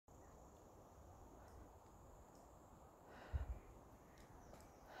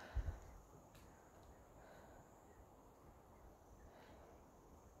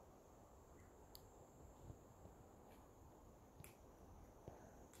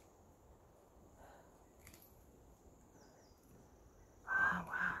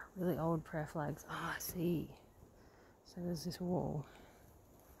The old prayer flags. Ah, I see. So there's this wall.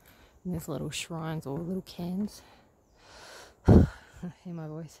 And there's little shrines or little cans. Hear my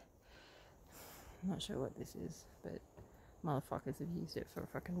voice. I'm not sure what this is, but motherfuckers have used it for a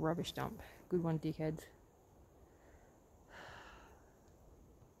fucking rubbish dump. Good one, dickheads.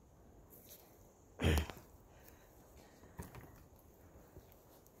 This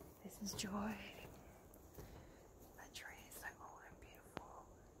is joy. That tree is so old and beautiful.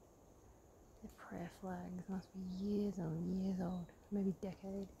 The prayer flags must be years and years old, maybe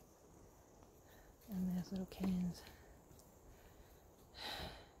decade. And there's little cans.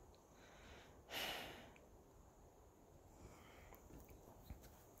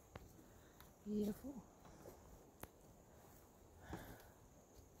 Beautiful.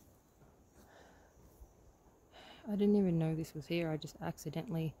 I didn't even know this was here. I just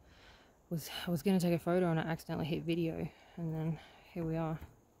accidentally I was going to take a photo and I accidentally hit video, and then here we are.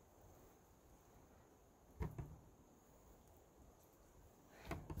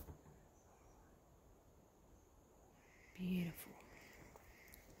 Beautiful.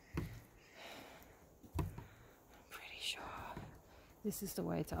 I'm pretty sure this is the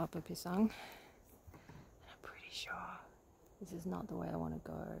way to Upper Pisang. I'm pretty sure this is not the way I want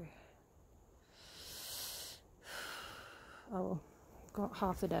to go. Oh, got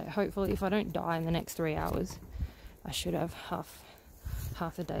half a day. Hopefully, if I don't die in the next 3 hours, I should have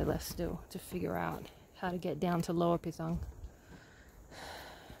half a day left still to figure out how to get down to Lower Pisang.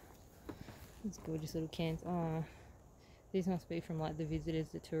 These gorgeous little cans. Oh, these must be from like the visitors,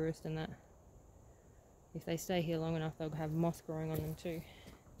 the tourists and that. If they stay here long enough, they'll have moss growing on them too.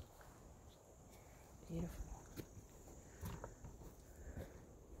 Beautiful.